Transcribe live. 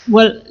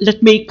Well,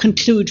 let me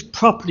conclude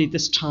properly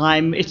this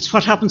time. It's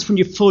what happens when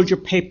you fold your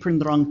paper in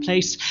the wrong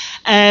place.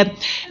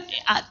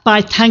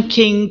 By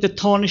thanking the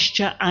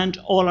Taoiseach and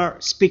all our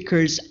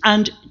speakers.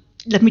 And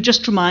let me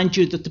just remind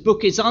you that the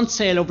book is on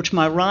sale over to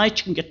my right.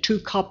 You can get 2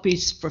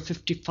 copies for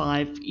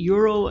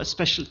 €55, a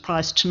special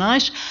price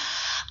tonight.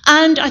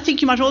 And I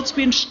think you might also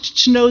be interested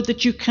to know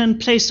that you can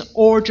place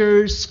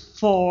orders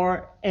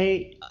for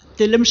the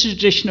limited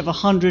edition of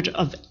 100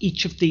 of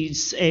each of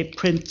these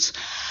prints.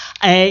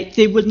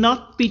 They will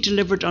not be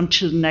delivered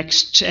until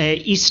next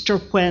Easter,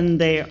 when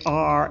they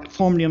are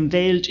formally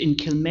unveiled in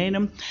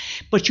Kilmainham,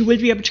 but you will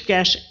be able to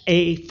get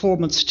a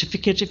 4-month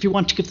certificate if you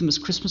want to give them as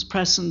Christmas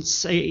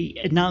presents,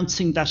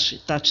 announcing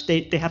that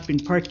they have been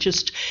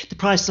purchased. The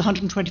price is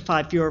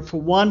 €125 for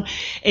one.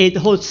 The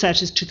whole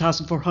set is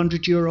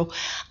 €2,400.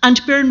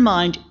 And bear in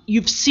mind,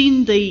 you've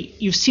seen the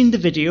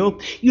video.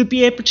 You'll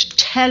be able to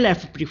tell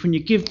everybody when you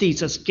give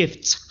these as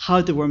gifts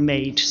how they were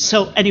made.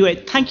 So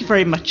anyway, thank you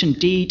very much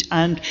indeed,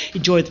 and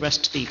enjoy the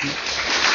rest of the evening.